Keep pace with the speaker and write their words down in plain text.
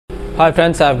Hi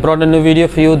friends, I've brought a new video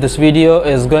for you. This video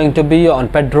is going to be on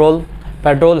Pedrol.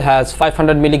 Pedrol has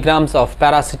 500 milligrams of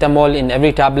paracetamol in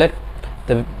every tablet.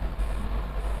 The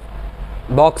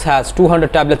box has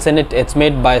 200 tablets in it. It's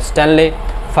made by Stanley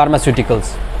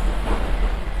Pharmaceuticals.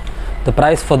 The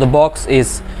price for the box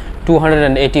is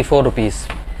 284 rupees.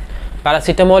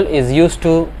 Paracetamol is used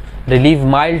to relieve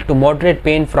mild to moderate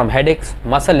pain from headaches,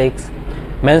 muscle aches,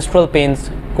 menstrual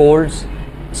pains, colds,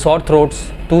 sore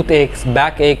throats, toothaches,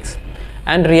 backaches,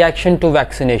 and reaction to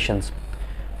vaccinations.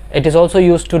 It is also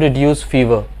used to reduce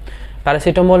fever.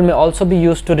 Paracetamol may also be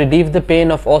used to relieve the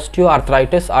pain of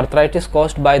osteoarthritis, arthritis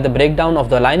caused by the breakdown of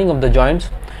the lining of the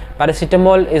joints.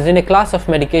 Paracetamol is in a class of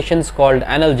medications called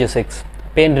analgesics,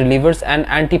 pain relievers, and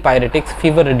antipyretics,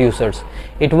 fever reducers.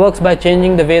 It works by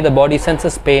changing the way the body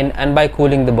senses pain and by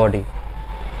cooling the body.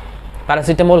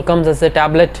 Paracetamol comes as a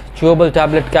tablet, chewable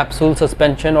tablet, capsule,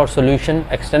 suspension or solution,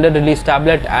 extended release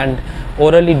tablet, and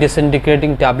orally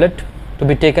disintegrating tablet to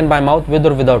be taken by mouth with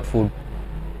or without food.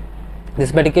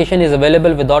 This medication is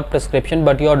available without prescription,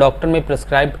 but your doctor may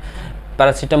prescribe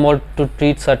paracetamol to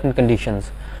treat certain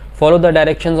conditions. Follow the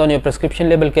directions on your prescription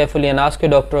label carefully and ask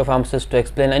your doctor or pharmacist to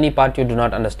explain any part you do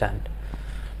not understand.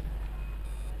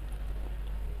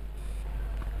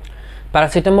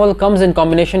 Paracetamol comes in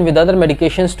combination with other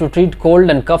medications to treat cold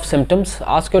and cough symptoms.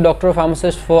 Ask your doctor or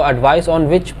pharmacist for advice on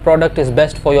which product is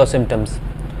best for your symptoms.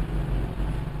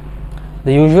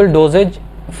 The usual dosage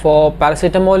for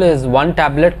paracetamol is 1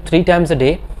 tablet 3 times a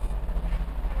day,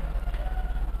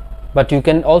 but you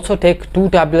can also take 2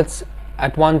 tablets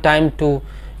at one time to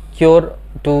get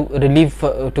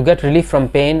relief from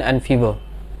pain and fever.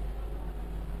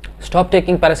 Stop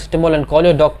taking paracetamol and call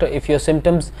your doctor if your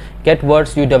symptoms get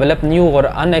worse, you develop new or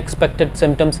unexpected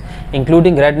symptoms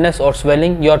including redness or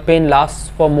swelling, your pain lasts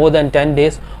for more than 10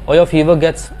 days, or your fever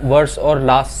gets worse or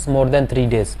lasts more than 3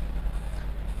 days.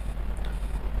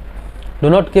 Do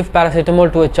not give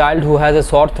paracetamol to a child who has a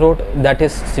sore throat that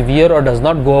is severe or does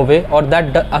not go away, or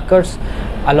that occurs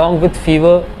along with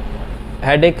fever,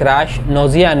 headache, rash,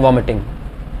 nausea and vomiting.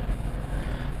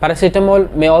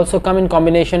 Paracetamol may also come in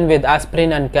combination with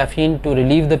aspirin and caffeine to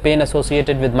relieve the pain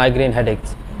associated with migraine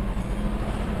headaches.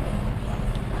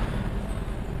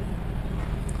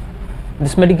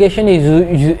 This medication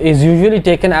is usually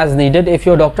taken as needed. If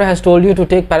your doctor has told you to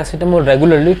take paracetamol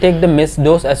regularly, take the missed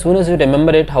dose as soon as you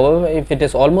remember it. However, if it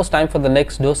is almost time for the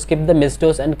next dose, skip the missed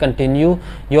dose and continue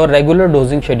your regular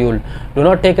dosing schedule. Do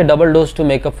not take a double dose to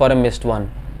make up for a missed one.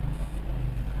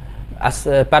 As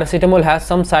paracetamol has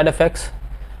some side effects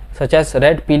such as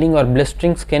red, peeling or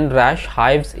blistering skin, rash,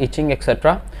 hives, itching,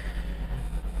 etc.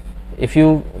 If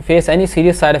you face any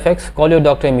serious side effects, call your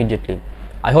doctor immediately.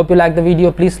 I hope you like the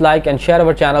video. Please like and share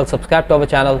our channel, subscribe to our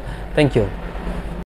channel. Thank you.